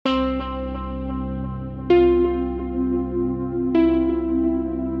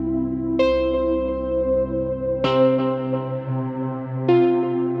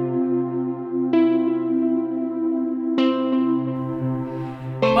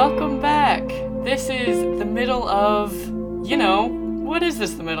welcome back. This is the middle of, what is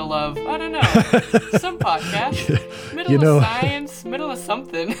this the middle of? I don't know. Some podcast. Middle of science, middle of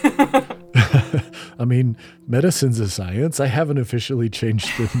something. I mean, medicine's a science. I haven't officially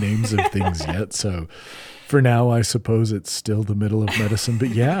changed the names of things yet, so for now, I suppose it's still the middle of medicine. But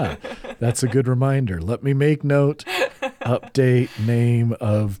yeah, that's a good reminder. Let me make note. Update name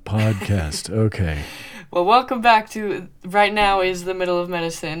of podcast. Okay. Well, welcome back to Right Now is the Middle of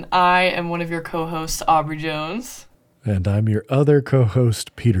Medicine. I am one of your co-hosts, Aubrey Jones. And I'm your other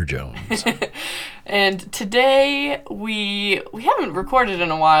co-host, Peter Jones. And today we haven't recorded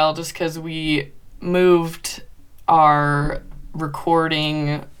in a while just because we moved our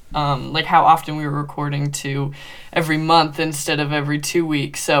recording, like how often we were recording, to every month instead of every 2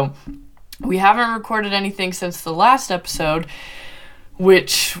 weeks. So we haven't recorded anything since the last episode,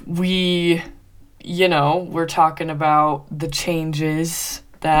 which we're talking about the changes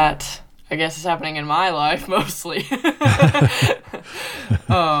that I guess is happening in my life mostly.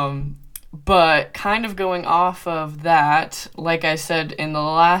 But kind of going off of that, like I said in the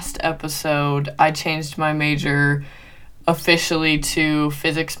last episode, I changed my major officially to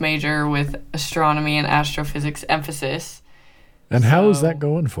physics major with astronomy and astrophysics emphasis. And how is that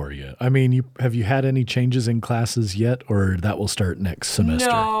going for you? I mean, have you had any changes in classes yet, or that will start next semester?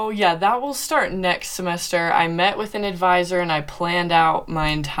 No, yeah, that will start next semester. I met with an advisor and I planned out my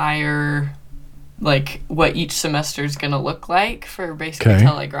entire, what each semester is going to look like for basically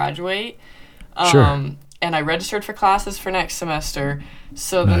until I graduate. Sure. And I registered for classes for next semester.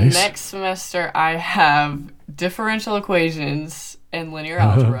 So the next semester I have differential equations and linear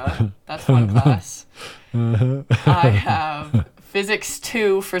algebra. That's one class. I have Physics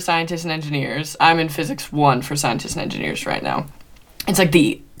 2 for scientists and engineers. I'm in Physics 1 for scientists and engineers right now. It's like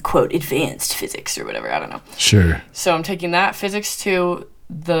the, quote, advanced physics or whatever. I don't know. Sure. So I'm taking that, Physics 2,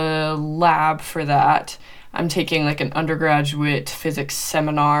 the lab for that. I'm taking an undergraduate physics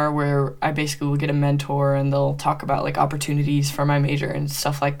seminar where I basically will get a mentor and they'll talk about opportunities for my major and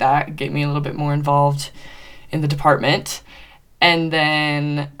stuff like that, get me a little bit more involved in the department. And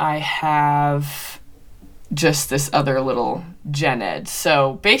then I have just this other little gen ed.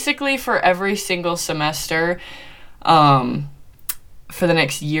 So basically for every single semester, for the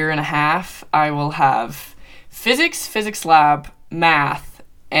next year and a half, I will have physics, physics lab, math,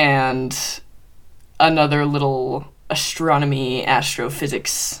 and another little astronomy,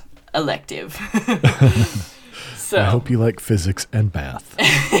 astrophysics elective. So I hope you like physics and math.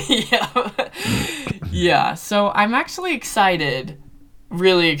 Yeah, so I'm actually excited.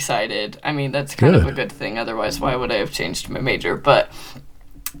 Really excited. I mean, that's kind of a good thing. Otherwise, why would I have changed my major? But,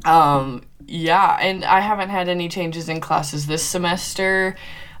 yeah, and I haven't had any changes in classes this semester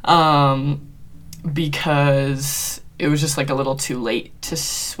because it was just a little too late to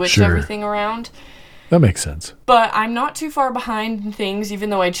switch everything around. That makes sense. But I'm not too far behind in things, even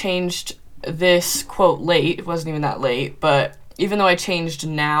though I changed this, quote, late. It wasn't even that late, but even though I changed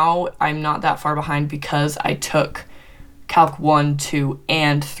now, I'm not that far behind because I took Calc 1, 2,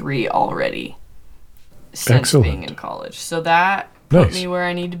 and 3 already since being in college. So that put me where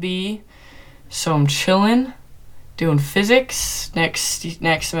I need to be. So I'm chilling, doing physics. Next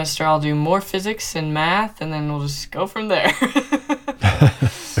semester I'll do more physics and math, and then we'll just go from there.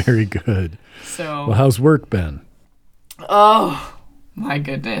 Very good. So, well, how's work been? Oh, my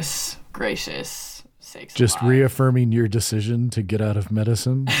goodness gracious sakes. Just reaffirming your decision to get out of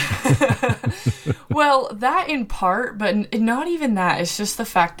medicine? Well, that in part, but not even that. It's just the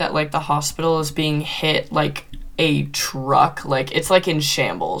fact that, the hospital is being hit like a truck. It's in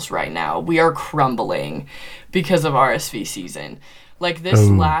shambles right now. We are crumbling because of RSV season. This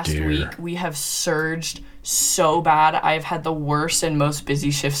last week, we have surged so bad. I've had the worst and most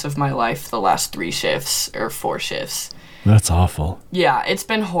busy shifts of my life the last 3 shifts or 4 shifts. That's awful. Yeah, it's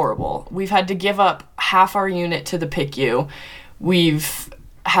been horrible. We've had to give up half our unit to the PICU. We've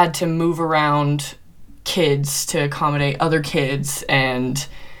had to move around kids to accommodate other kids, and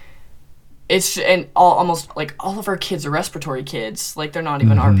almost all of our kids are respiratory kids. They're not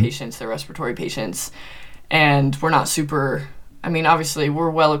even our patients, they're respiratory patients. And we're not super, obviously we're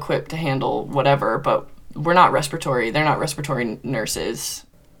well equipped to handle whatever, but we're not respiratory. They're not respiratory nurses.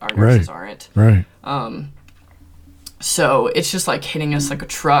 Our nurses aren't. Right. So it's just hitting us like a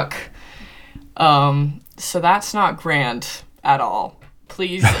truck. So that's not grand at all.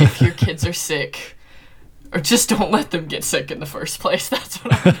 Please, if your kids are sick, or just don't let them get sick in the first place. That's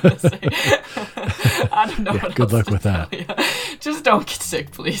what I'm going to say. I don't know what good else luck to with tell that. you. Just don't get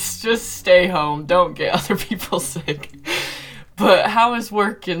sick, please. Just stay home. Don't get other people sick. But how has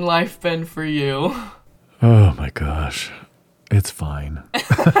work and life been for you? Oh my gosh. It's fine.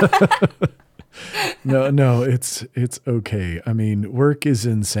 No, it's okay. I mean, work is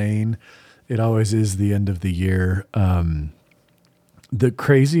insane. It always is the end of the year. The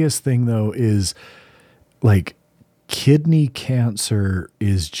craziest thing though is like kidney cancer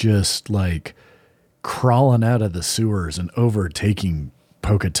is just like crawling out of the sewers and overtaking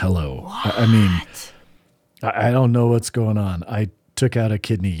Pocatello. I mean, I don't know what's going on. I took out a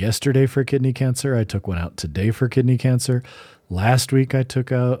kidney yesterday for kidney cancer. I took one out today for kidney cancer. Last week I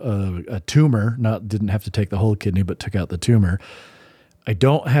took out a tumor, didn't have to take the whole kidney, but took out the tumor. I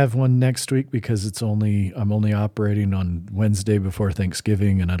don't have one next week because I'm only operating on Wednesday before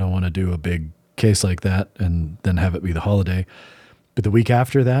Thanksgiving, and I don't want to do a big case like that and then have it be the holiday. But the week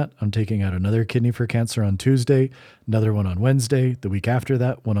after that, I'm taking out another kidney for cancer on Tuesday, another one on Wednesday. The week after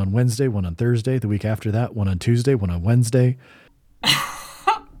that, one on Wednesday, one on Thursday. The week after that, one on Tuesday, one on Wednesday.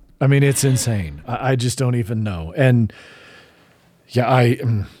 I mean, it's insane. I just don't even know. And yeah, I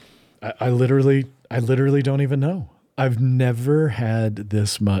literally don't even know. I've never had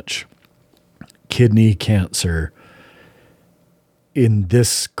this much kidney cancer in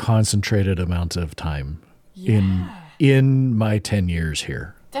this concentrated amount of time in my 10 years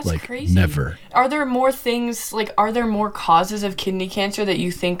here. That's like, crazy. Never. Are there more things, like, are there more causes of kidney cancer that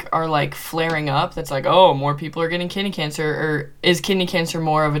you think are, like, flaring up? That's like, oh, more people are getting kidney cancer? Or is kidney cancer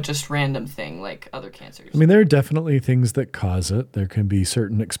more of a just random thing, like other cancers? I mean, there are definitely things that cause it. There can be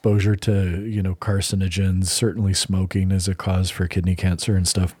certain exposure to, carcinogens. Certainly smoking is a cause for kidney cancer and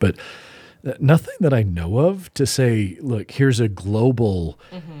stuff. But nothing that I know of to say, look, here's a global,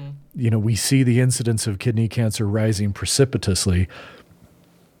 we see the incidence of kidney cancer rising precipitously.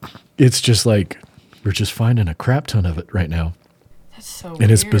 It's just like we're just finding a crap ton of it right now. That's so and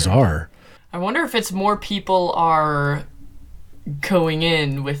weird. It's bizarre. I wonder if it's more people are going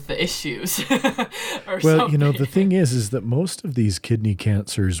in with the issues or well, something. The thing is that most of these kidney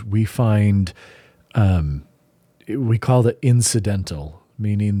cancers we find, we call it incidental,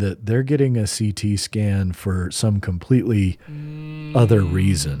 meaning that they're getting a CT scan for some completely other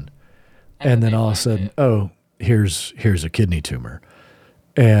reason. And then all of a sudden, here's a kidney tumor.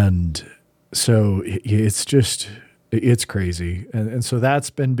 And so it's crazy. And so that's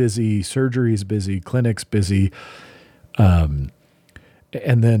been busy. Surgery's busy. Clinic's busy. And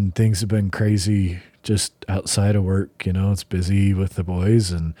then things have been crazy just outside of work. It's busy with the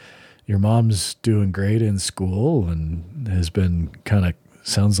boys, and your mom's doing great in school and has been kind of,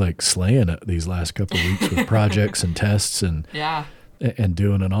 sounds like slaying it these last couple of weeks with projects and tests and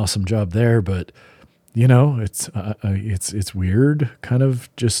doing an awesome job there. But it's weird, kind of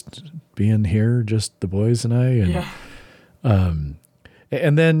just being here, just the boys and I, and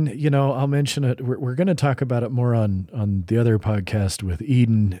then I'll mention it. We're going to talk about it more on the other podcast with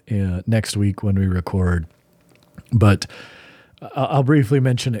Eden next week when we record. But I'll briefly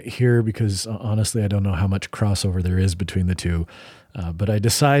mention it here because honestly, I don't know how much crossover there is between the two. But I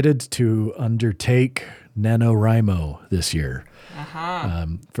decided to undertake NaNoWriMo this year.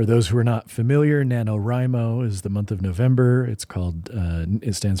 For those who are not familiar, NaNoWriMo is the month of November. It's called,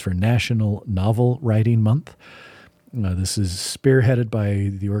 it stands for National Novel Writing Month. This is spearheaded by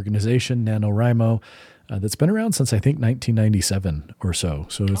the organization NaNoWriMo that's been around since I think 1997 or so.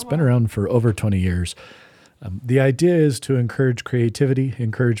 So it's been around for over 20 years. The idea is to encourage creativity,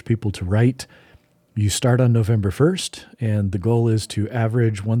 encourage people to write. You start on November 1st, and the goal is to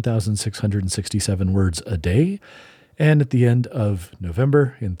average 1,667 words a day. And at the end of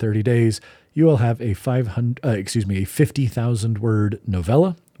November, in 30 days, you will have a 50,000 word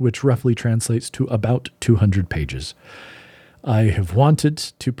novella, which roughly translates to about 200 pages. I have wanted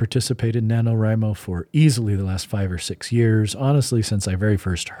to participate in NaNoWriMo for easily the last 5 or 6 years, honestly, since I very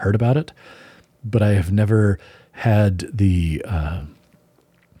first heard about it. But I have never had the...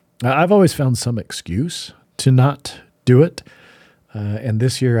 I've always found some excuse to not do it. And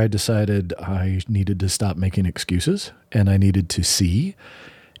this year I decided I needed to stop making excuses, and I needed to see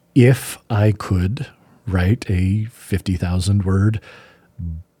if I could write a 50,000 word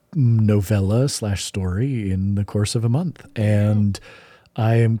novella / story in the course of a month. And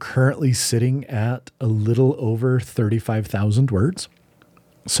I am currently sitting at a little over 35,000 words.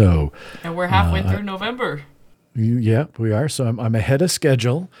 So, and we're halfway through November. Yeah, we are. So I'm ahead of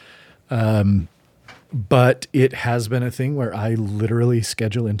schedule. But it has been a thing where I literally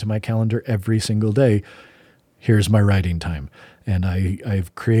schedule into my calendar every single day. Here's my writing time. And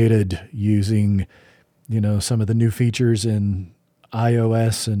I've created using, some of the new features in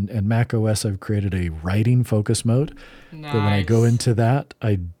iOS and Mac OS. I've created a writing focus mode. Nice. That when I go into that,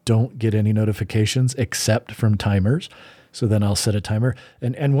 I don't get any notifications except from timers. So then I'll set a timer.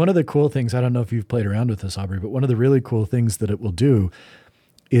 And one of the cool things, I don't know if you've played around with this, Aubrey, but one of the really cool things that it will do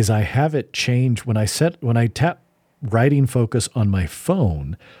is I have it change when I tap writing focus on my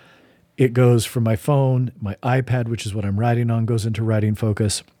phone, it goes from my phone, my iPad, which is what I'm writing on, goes into writing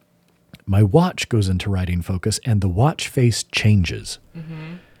focus. My watch goes into writing focus, and the watch face changes.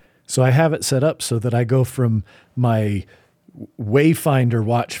 Mm-hmm. So I have it set up so that I go from my Wayfinder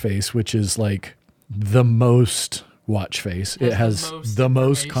watch face, which is like the most watch face. It has the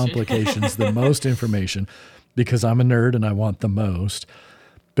most complications, the most information, because I'm a nerd and I want the most.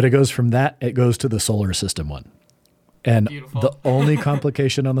 But it goes from that, it goes to the solar system one. And beautiful. The only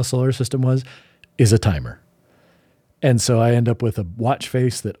complication on the solar system is a timer. And so I end up with a watch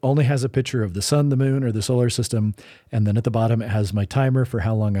face that only has a picture of the sun, the moon, or the solar system. And then at the bottom, it has my timer for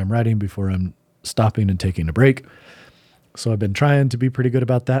how long I'm writing before I'm stopping and taking a break. So I've been trying to be pretty good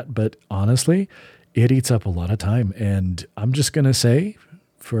about that. But honestly, it eats up a lot of time. And I'm just going to say,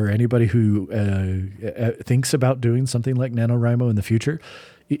 for anybody who thinks about doing something like NaNoWriMo in the future,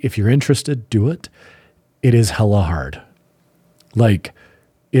 if you're interested, do it. It is hella hard. Like,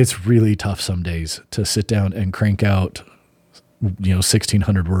 it's really tough some days to sit down and crank out,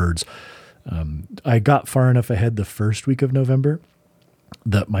 1,600 words. I got far enough ahead the first week of November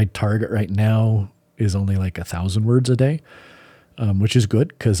that my target right now is only like 1,000 words a day, which is good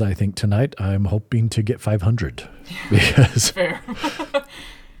because I think tonight I'm hoping to get 500. Because, fair.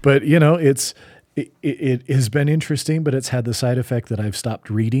 But, it has been interesting, but it's had the side effect that I've stopped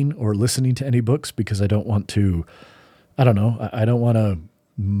reading or listening to any books because I don't want to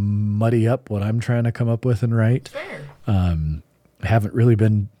muddy up what I'm trying to come up with and write. Fair. I haven't really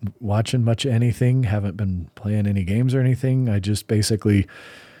been watching much of anything, haven't been playing any games or anything. I just basically,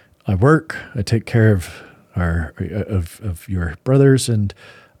 I work, I take care of your brothers, and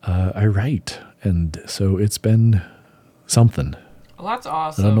I write. And so it's been something. Well, that's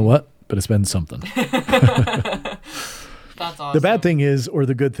awesome. I don't know what, but it's been something. That's awesome. The bad thing is, or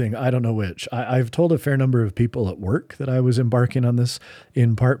the good thing, I don't know which. I've told a fair number of people at work that I was embarking on this,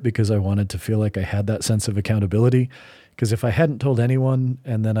 in part because I wanted to feel like I had that sense of accountability. Because if I hadn't told anyone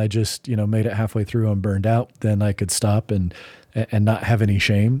and then I just, made it halfway through and burned out, then I could stop and not have any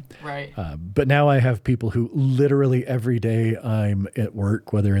shame. Right. But now I have people who literally every day I'm at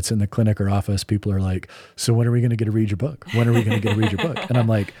work, whether it's in the clinic or office, people are like, so when are we going to get to read your book? When are we going to get to read your book? And I'm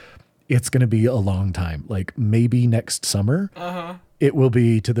like, it's going to be a long time, like maybe next summer. Uh-huh. It will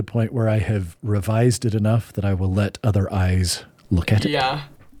be to the point where I have revised it enough that I will let other eyes look at it. Yeah,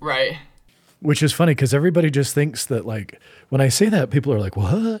 right. Which is funny because everybody just thinks that, like, when I say that, people are like,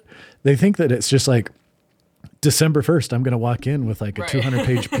 what? They think that it's just like December 1st, I'm going to walk in with like a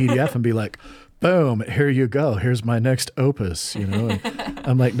 200-page PDF and be like, boom, here you go. Here's my next opus, And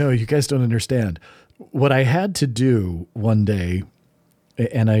I'm like, no, you guys don't understand. What I had to do one day,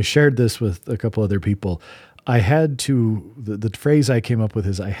 and I shared this with a couple other people, I had to, the phrase I came up with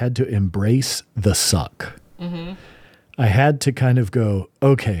is I had to embrace the suck. Mm-hmm. I had to kind of go,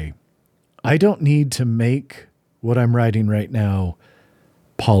 okay, I don't need to make what I'm writing right now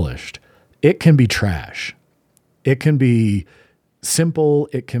polished. It can be trash. It can be simple.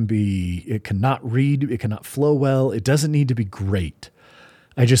 It cannot read. It cannot flow well. It doesn't need to be great.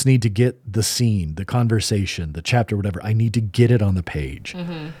 I just need to get the scene, the conversation, the chapter, whatever. I need to get it on the page.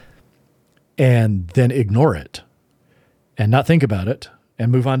 Mm-hmm. And then ignore it and not think about it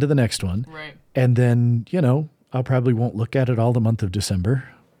and move on to the next one. Right. And then, I'll probably won't look at it all the month of December,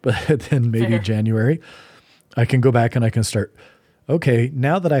 but then maybe January, I can go back and I can start, okay,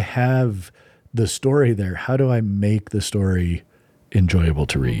 now that I have the story there, how do I make the story enjoyable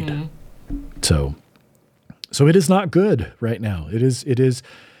to read? Mm-hmm. So it is not good right now. It is.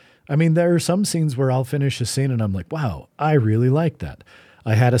 I mean, there are some scenes where I'll finish a scene and I'm like, wow, I really like that.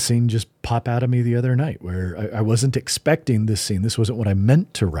 I had a scene just pop out of me the other night where I wasn't expecting this scene. This wasn't what I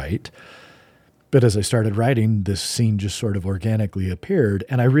meant to write. But as I started writing, this scene just sort of organically appeared,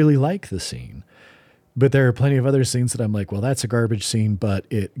 and I really like the scene. But there are plenty of other scenes that I'm like, well, that's a garbage scene, but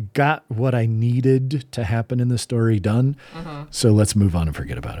it got what I needed to happen in the story done. Uh-huh. So let's move on and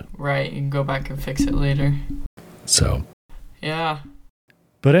forget about it. Right. You can go back and fix it later. So. Yeah.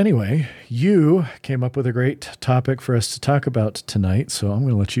 But anyway, you came up with a great topic for us to talk about tonight, so I'm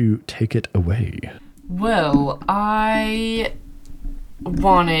going to let you take it away. Well, I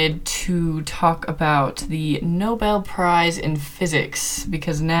wanted to talk about the Nobel Prize in Physics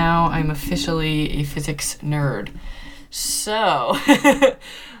because now I'm officially a physics nerd. So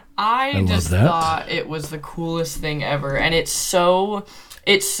I just thought it was the coolest thing ever, and it's so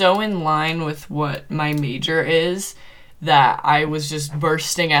in line with what my major is that I was just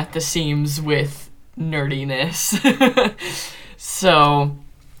bursting at the seams with nerdiness. So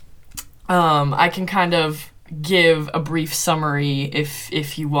I can kind of give a brief summary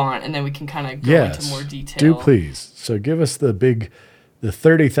if you want, and then we can kind of go into more detail. Do please. So give us the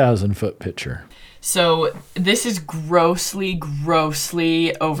 30,000 foot picture. So this is grossly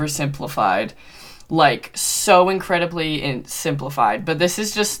oversimplified. Like, so incredibly simplified. But this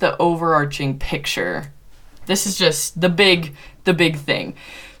is just the overarching picture. This is just the big thing.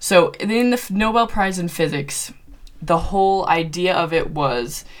 So in the Nobel Prize in Physics, the whole idea of it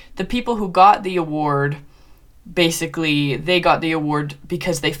was the people who got the award, basically, they got the award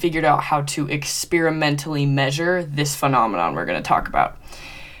because they figured out how to experimentally measure this phenomenon we're going to talk about.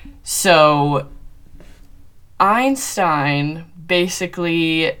 So Einstein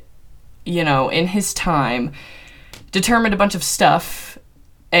basically, in his time, determined a bunch of stuff,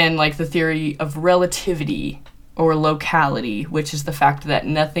 and like the theory of relativity or locality, which is the fact that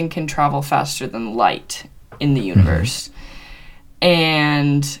nothing can travel faster than light in the universe.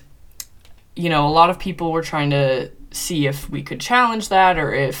 And, a lot of people were trying to see if we could challenge that,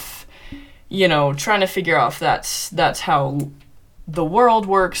 or if, trying to figure out if that's how the world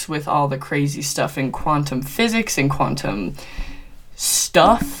works with all the crazy stuff in quantum physics and quantum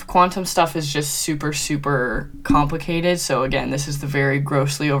stuff. Quantum stuff is just super, super complicated. So again, this is the very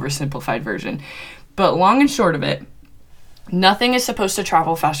grossly oversimplified version. But long and short of it, nothing is supposed to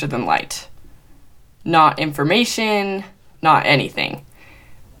travel faster than light. Not information, not anything.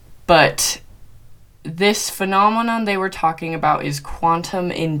 But this phenomenon they were talking about is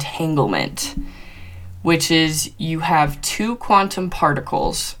quantum entanglement, which is you have two quantum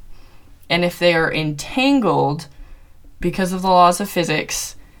particles, and if they are entangled because of the laws of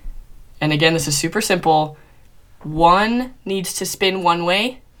physics, and again, this is super simple, one needs to spin one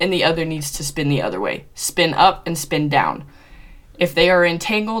way and the other needs to spin the other way. Spin up and spin down. If they are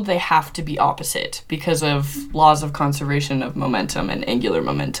entangled, they have to be opposite because of laws of conservation of momentum and angular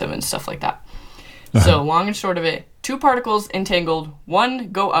momentum and stuff like that. So long and short of it, two particles entangled,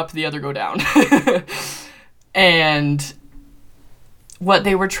 one go up, the other go down. And what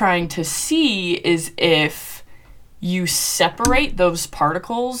they were trying to see is if you separate those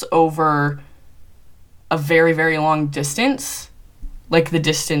particles over a very, very long distance, like the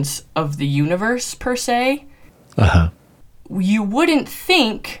distance of the universe per se, you wouldn't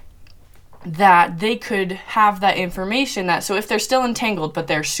think that they could have that information. So if they're still entangled but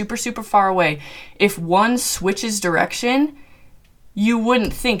they're super, super far away, if one switches direction, you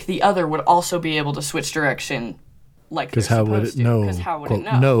wouldn't think the other would also be able to switch direction like they're supposed to. Because how would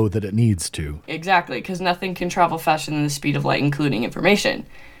it know that it needs to? Exactly, because nothing can travel faster than the speed of light, including information.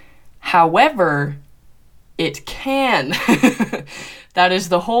 However, it can. That is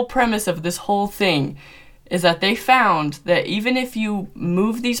the whole premise of this whole thing, is that they found that even if you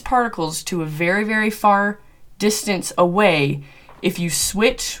move these particles to a very, very far distance away, if you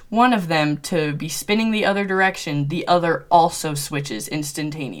switch one of them to be spinning the other direction, the other also switches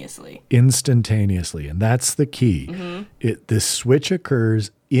instantaneously. Instantaneously, and that's the key. This switch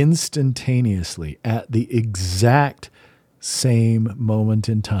occurs instantaneously at the exact same moment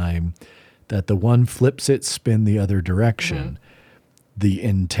in time that the one flips its spin the other direction. The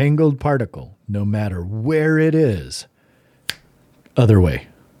entangled particle, no matter where it is, other way.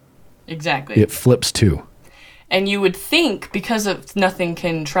 Exactly. It flips too. And you would think, because of nothing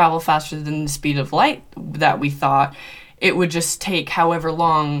can travel faster than the speed of light that we thought, it would just take however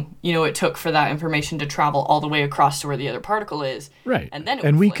long, it took for that information to travel all the way across to where the other particle is. Right. And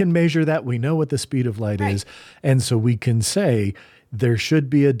then we can measure that. We know what the speed of light is. And so we can say there should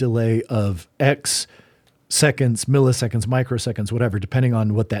be a delay of X seconds, milliseconds, microseconds, whatever, depending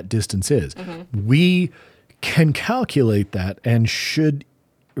on what that distance is. We can calculate that and should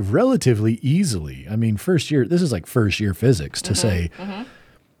relatively easily. I mean, this is like first year physics to say,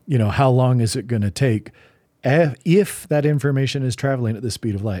 how long is it going to take if that information is traveling at the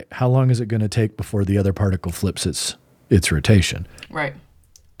speed of light? How long is it going to take before the other particle flips its rotation? Right.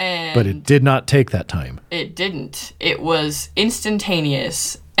 But it did not take that time. It didn't. It was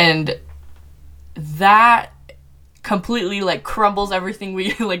instantaneous, and that completely crumbles everything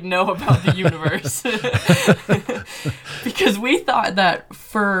we know about the universe. Because we thought that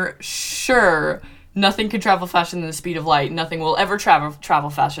for sure nothing could travel faster than the speed of light. Nothing will ever travel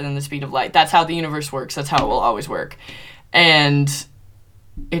faster than the speed of light. That's how the universe works. That's how it will always work. And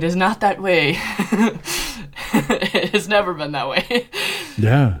it is not that way. It has never been that way.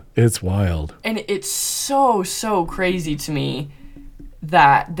 Yeah, it's wild. And it's so, so crazy to me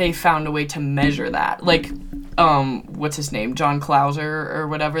that they found a way to measure that. What's his name? John Clauser or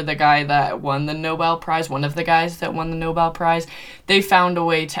whatever, the guy that won the Nobel Prize, one of the guys that won the Nobel Prize, they found a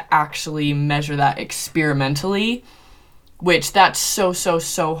way to actually measure that experimentally which that's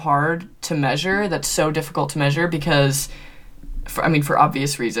so hard to measure. That's so difficult to measure because, for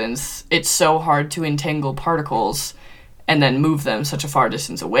obvious reasons, it's so hard to entangle particles and then move them such a far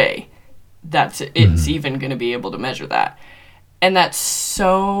distance away. It's even going to be able to measure that. And that's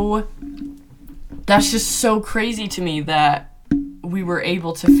just so crazy to me that we were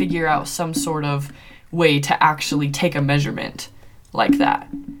able to figure out some sort of way to actually take a measurement like that.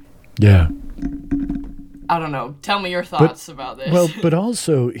 Yeah. I don't know. Tell me your thoughts about this. Well, but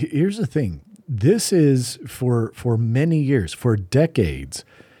also, here's the thing. This is for many years, for decades,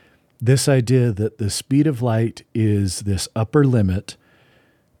 this idea that the speed of light is this upper limit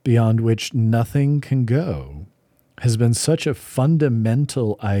beyond which nothing can go has been such a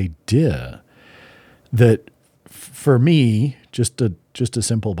fundamental idea that for me, just a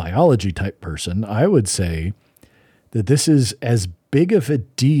simple biology type person, I would say that this is as big of a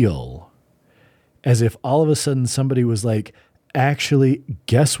deal as if all of a sudden somebody was like, actually,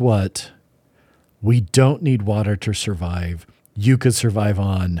 guess what? We don't need water to survive. You could survive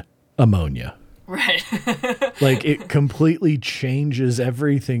on ammonia. Right. Like, it completely changes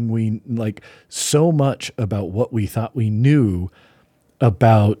everything so much about what we thought we knew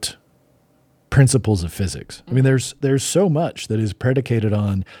about principles of physics. I mean, there's so much that is predicated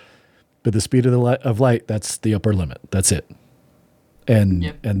on, but the speed of light, that's the upper limit. That's it.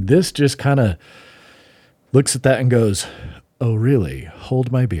 And this just kind of looks at that and goes, oh, really? Hold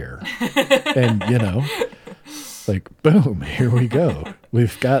my beer. And, like, boom, here we go.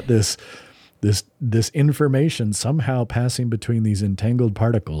 We've got this information somehow passing between these entangled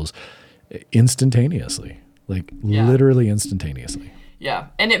particles instantaneously, literally instantaneously. Yeah,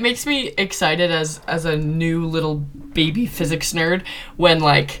 and it makes me excited as a new little baby physics nerd when,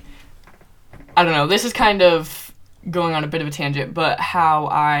 I don't know, this is kind of going on a bit of a tangent, but how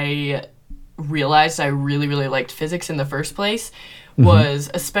I realized I really, really liked physics in the first place was,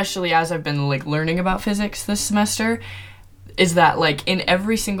 especially as I've been, learning about physics this semester, is that, in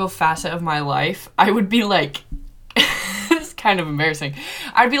every single facet of my life, I would be, it's kind of embarrassing.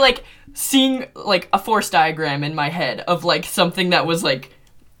 I'd be, seeing, a force diagram in my head of, something that was,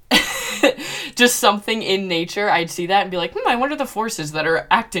 just something in nature. I'd see that and be like, I wonder the forces that are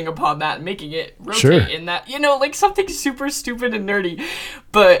acting upon that and making it rotate in that, something super stupid and nerdy.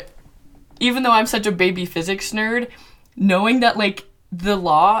 But even though I'm such a baby physics nerd, knowing that, the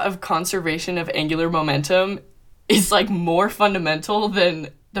law of conservation of angular momentum is, more fundamental than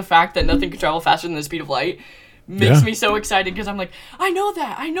the fact that nothing can travel faster than the speed of light makes me so excited because I'm like, I know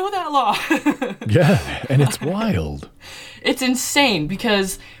that law. Yeah, and it's wild. It's insane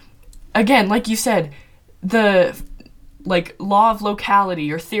because, again, like you said, the, law of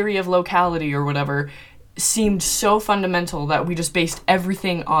locality or theory of locality or whatever seemed so fundamental that we just based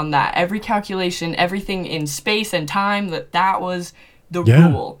everything on that. Every calculation, everything in space and time, that was the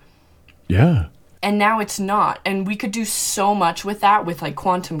rule. Yeah. And now it's not. And we could do so much with that with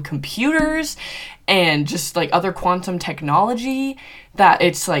quantum computers and just other quantum technology that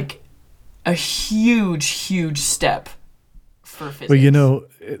it's a huge step for physics. Well,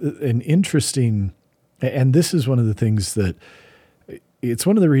 an interesting, and this is one of the things that, it's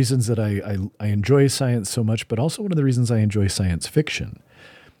one of the reasons that I enjoy science so much, but also one of the reasons I enjoy science fiction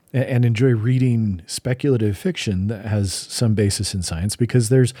and enjoy reading speculative fiction that has some basis in science, because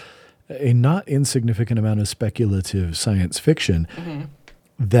there's a not insignificant amount of speculative science fiction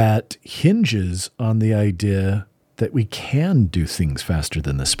that hinges on the idea that we can do things faster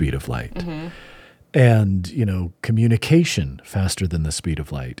than the speed of light. And, communication faster than the speed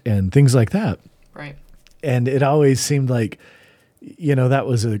of light and things like that. Right. And it always seemed like, that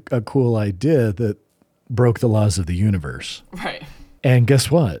was a cool idea that broke the laws of the universe. Right. And guess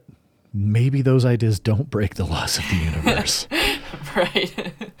what? Maybe those ideas don't break the laws of the universe.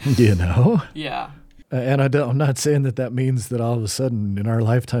 Right. Yeah. And I'm not saying that means that all of a sudden in our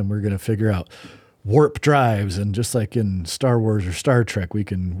lifetime we're going to figure out warp drives, and just like in Star Wars or Star Trek, we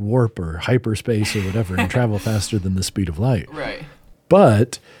can warp or hyperspace or whatever and travel faster than the speed of light. Right.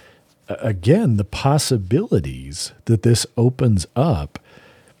 But again, the possibilities that this opens up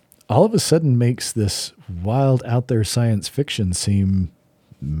all of a sudden makes this wild out there science fiction seem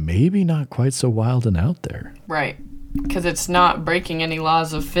maybe not quite so wild and out there. Right. Because it's not breaking any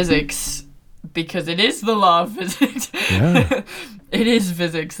laws of physics, because it is the law of physics. Yeah. It is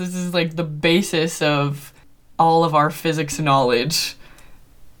physics. This is the basis of all of our physics knowledge.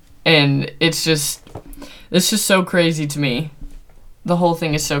 And it's just so crazy to me. The whole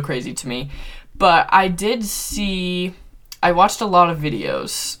thing is so crazy to me. But I watched a lot of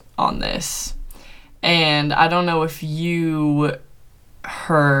videos on this. And I don't know if you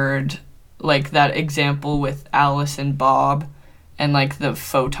heard like that example with Alice and Bob and like the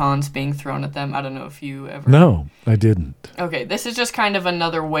photons being thrown at them? I don't know if you ever... No, I didn't. Okay, this is just kind of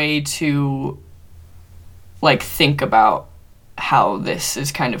another way to like think about how this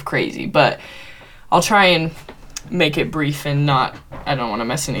is kind of crazy, but I'll try and make it brief and not, I don't want to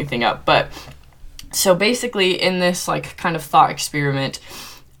mess anything up. But so basically in this like kind of thought experiment,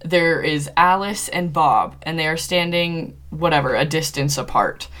 there is Alice and Bob, and they are standing whatever, a distance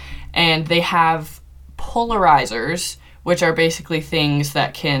apart, and they have polarizers, which are basically things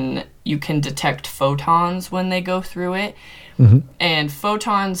that you can detect photons when they go through it. Mm-hmm. And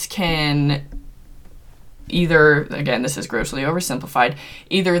photons can either, again, this is grossly oversimplified,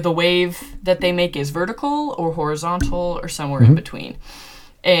 either the wave that they make is vertical or horizontal or somewhere in between.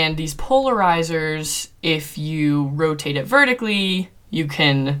 And these polarizers, if you rotate it vertically, you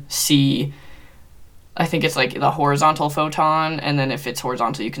can see, I think it's like the horizontal photon, and then if it's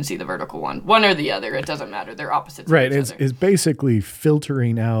horizontal, you can see the vertical one. One or the other, it doesn't matter. They're opposites right, of each other. It's basically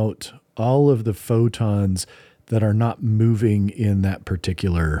filtering out all of the photons that are not moving in that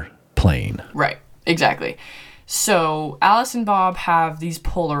particular plane. Right, exactly. So Alice and Bob have these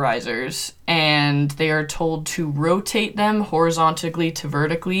polarizers, and they are told to rotate them horizontally to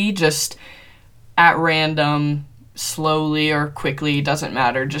vertically, just at random, slowly or quickly, doesn't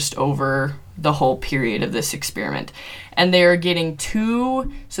matter, just over the whole period of this experiment. And they are getting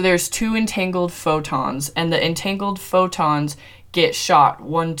there's two entangled photons, and the entangled photons get shot,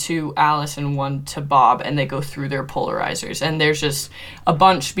 one to Alice and one to Bob, and they go through their polarizers. And there's just a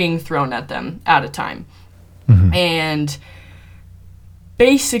bunch being thrown at them at a time. Mm-hmm. And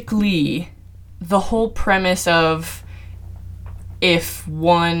basically, the whole premise of if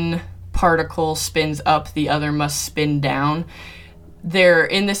one particle spins up, the other must spin down.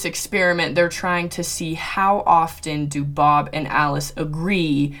 In this experiment, they're trying to see how often do Bob and Alice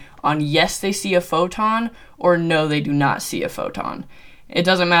agree on yes, they see a photon, or no, they do not see a photon. It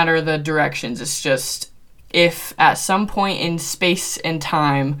doesn't matter the directions. It's just if at some point in space and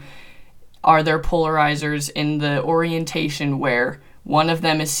time are there polarizers in the orientation where one of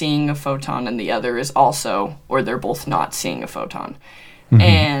them is seeing a photon and the other is also, or they're both not seeing a photon. Mm-hmm.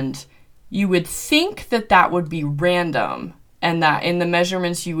 And you would think that would be random, and that in the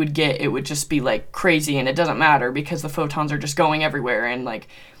measurements you would get, it would just be like crazy, and it doesn't matter because the photons are just going everywhere, and like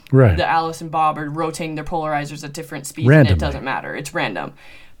the Alice and Bob are rotating their polarizers at different speeds, randomly. And it doesn't matter. It's random.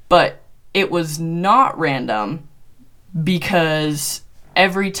 But it was not random because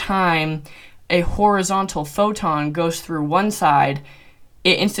every time a horizontal photon goes through one side,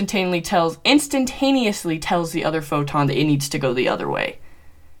 it instantaneously tells the other photon that it needs to go the other way.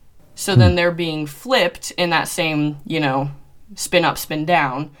 So then they're being flipped in that same, spin up, spin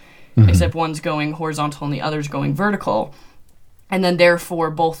down, except one's going horizontal and the other's going vertical. And then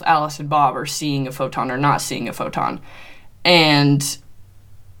therefore both Alice and Bob are seeing a photon or not seeing a photon. And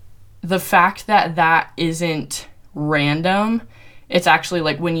the fact that isn't random, it's actually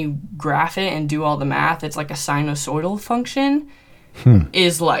like when you graph it and do all the math, it's like a sinusoidal function,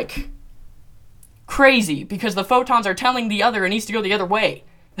 is like crazy because the photons are telling the other it needs to go the other way.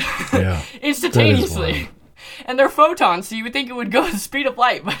 Yeah. Instantaneously. And they're photons, so you would think it would go at the speed of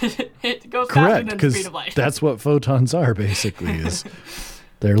light, but it goes faster than the speed of light. That's what photons are, basically, is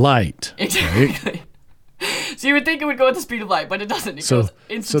they're light. Exactly. Right? So you would think it would go at the speed of light, but it doesn't. It goes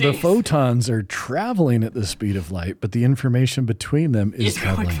instantaneously. So the photons are traveling at the speed of light, but the information between them is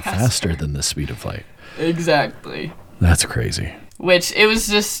traveling faster than the speed of light. Exactly. That's crazy. Which, it was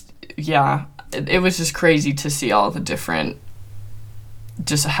just crazy to see all the different,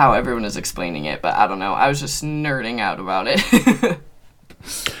 just how everyone is explaining it, but I don't know. I was just nerding out about it.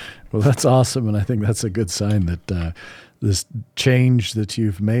 Well, that's awesome, and I think that's a good sign that this change that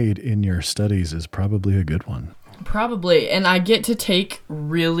you've made in your studies is probably a good one. Probably, and I get to take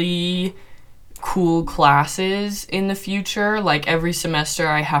really cool classes in the future. Like every semester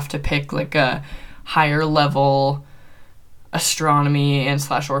I have to pick like a higher level astronomy and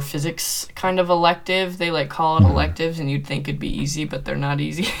 / physics kind of elective. They like call it electives, and you'd think it'd be easy, but they're not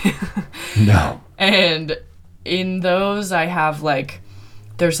easy. No. And in those I have like,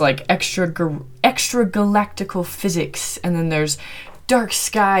 there's like extragalactical physics, and then there's dark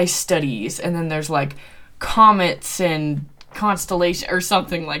sky studies, and then there's like comets and constellation or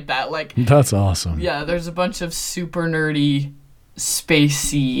something like that. Like that's awesome. Yeah, there's a bunch of super nerdy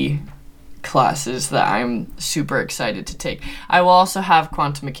spacey classes that I'm super excited to take. I will also have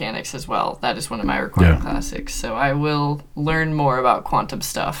quantum mechanics as well. That is one of my required classes. So I will learn more about quantum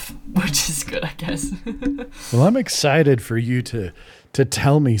stuff, which is good, I guess. Well, I'm excited for you to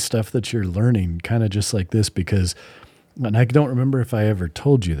tell me stuff that you're learning, kind of just like this, because and I don't remember if I ever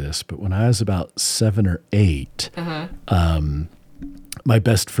told you this, but when I was about 7 or 8, my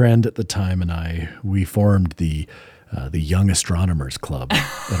best friend at the time and we formed the Young Astronomers Club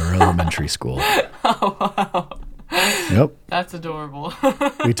at our elementary school. Oh, wow. Yep. That's adorable.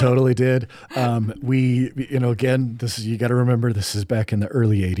 We totally did. Again, you got to remember, this is back in the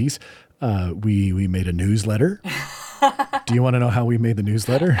early 80s. We made a newsletter. Do you want to know how we made the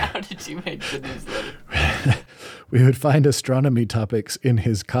newsletter? How did you make the newsletter? We would find astronomy topics in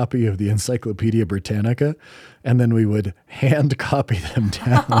his copy of the Encyclopedia Britannica, and then we would hand copy them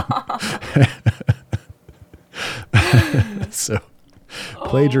down. So,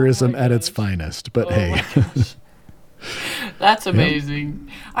 plagiarism at its finest. But hey, that's amazing.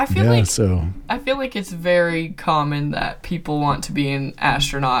 I feel like it's very common that people want to be an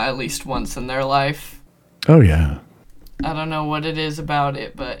astronaut at least once in their life. Oh yeah. I don't know what it is about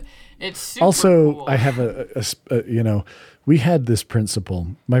it, but it's super also cool. I have we had this principal.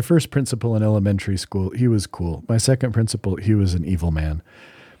 My first principal in elementary school, he was cool. My second principal, he was an evil man.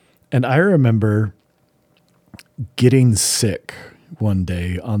 And I remember getting sick one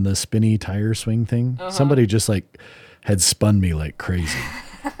day on the spinny tire swing thing. Somebody just had spun me like crazy.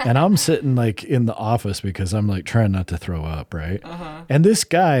 And I'm sitting in the office because I'm trying not to throw up, right? And this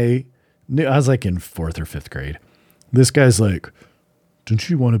guy I was in 4th or 5th grade. This guy's like, "Don't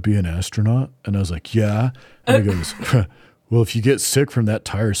you want to be an astronaut?" And I was like, "Yeah." And he goes, "Well, if you get sick from that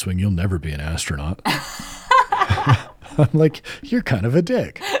tire swing, you'll never be an astronaut." I'm like, "You're kind of a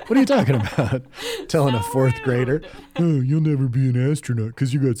dick. What are you talking about?" Telling a 4th grader, "Oh, you'll never be an astronaut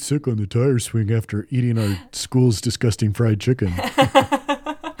because you got sick on the tire swing after eating our school's disgusting fried chicken."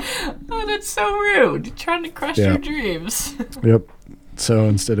 Oh, that's so rude. You're trying to crush your dreams. Yep. So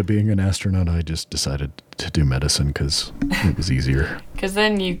instead of being an astronaut, I just decided to do medicine because it was easier. Because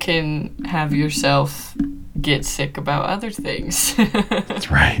then you can have yourself get sick about other things.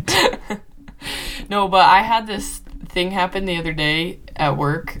 That's right. No, but I had this thing happen the other day at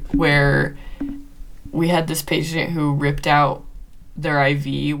work where we had this patient who ripped out their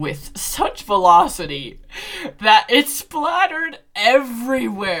IV with such velocity that it splattered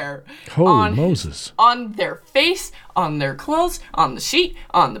everywhere. Holy Moses. On their face, on their clothes, on the sheet,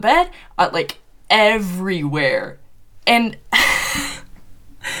 on the bed, everywhere. And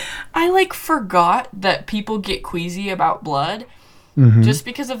I forgot that people get queasy about blood just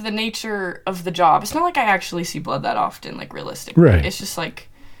because of the nature of the job. It's not like I actually see blood that often, realistically. Right. It's just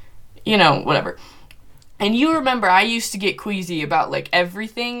whatever. And you remember I used to get queasy about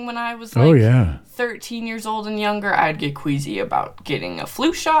everything when I was 13 years old and younger. I'd get queasy about getting a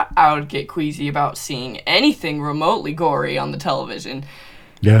flu shot. I would get queasy about seeing anything remotely gory on the television.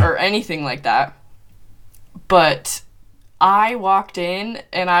 Yeah. Or anything like that. But I walked in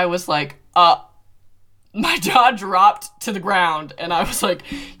and I was like, my jaw dropped to the ground and I was like,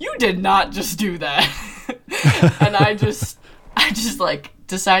 "You did not just do that." And I just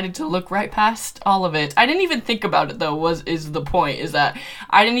decided to look right past all of it. I didn't even think about it though, is the point, is that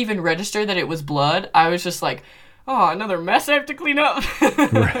I didn't even register that it was blood. I was just like, "Oh, another mess I have to clean up."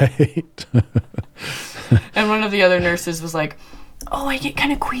 Right. And one of the other nurses was like, "Oh, I get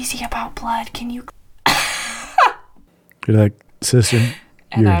kind of queasy about blood. Can you?" You're like, "Sister,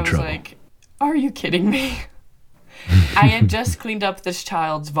 and you're I in was trouble." like, "Are you kidding me?" I had just cleaned up this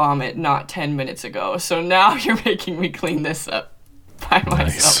child's vomit not 10 minutes ago, so now you're making me clean this up by myself.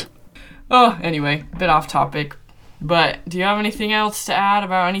 Nice. Oh, anyway, a bit off topic. But do you have anything else to add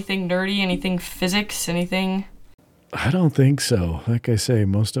about anything nerdy, anything physics, anything? I don't think so. Like I say,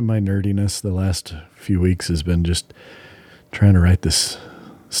 most of my nerdiness the last few weeks has been just trying to write this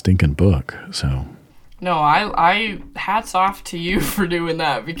stinking book, so... No, I hats off to you for doing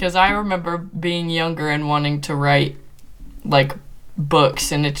that, because I remember being younger and wanting to write,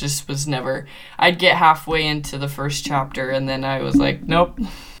 books, and it just was never... I'd get halfway into the first chapter, and then I was like, nope.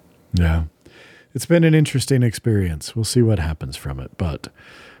 Yeah. It's been an interesting experience. We'll see what happens from it, but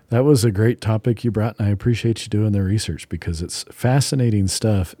that was a great topic you brought, and I appreciate you doing the research, because it's fascinating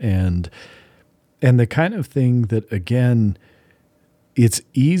stuff, and the kind of thing that, again... It's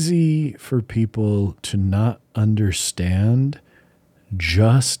easy for people to not understand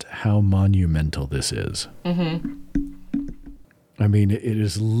just how monumental this is. Mm-hmm. I mean, it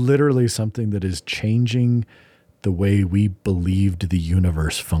is literally something that is changing the way we believed the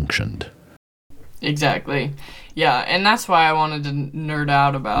universe functioned. Exactly. Yeah, and that's why I wanted to nerd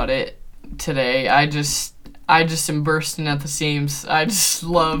out about it today. I just am bursting at the seams. I just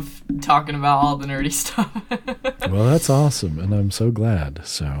love talking about all the nerdy stuff. Well, that's awesome, and I'm so glad.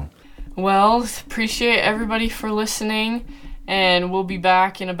 So, well, appreciate everybody for listening, and we'll be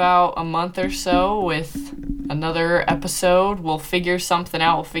back in about a month or so with another episode. We'll figure something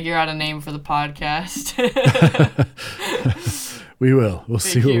out. We'll figure out a name for the podcast. We will. We'll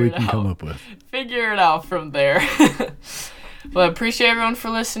see what we can come up with. Figure it out from there. Well, I appreciate everyone for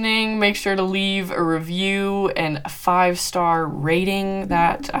listening. Make sure to leave a review and a 5-star rating.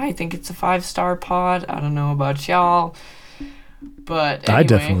 That I think it's a 5-star pod. I don't know about y'all, but anyway. I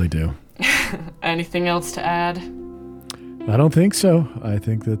definitely do. Anything else to add? I don't think so. I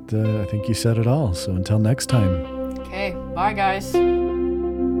think you said it all. So until next time. Okay, bye guys.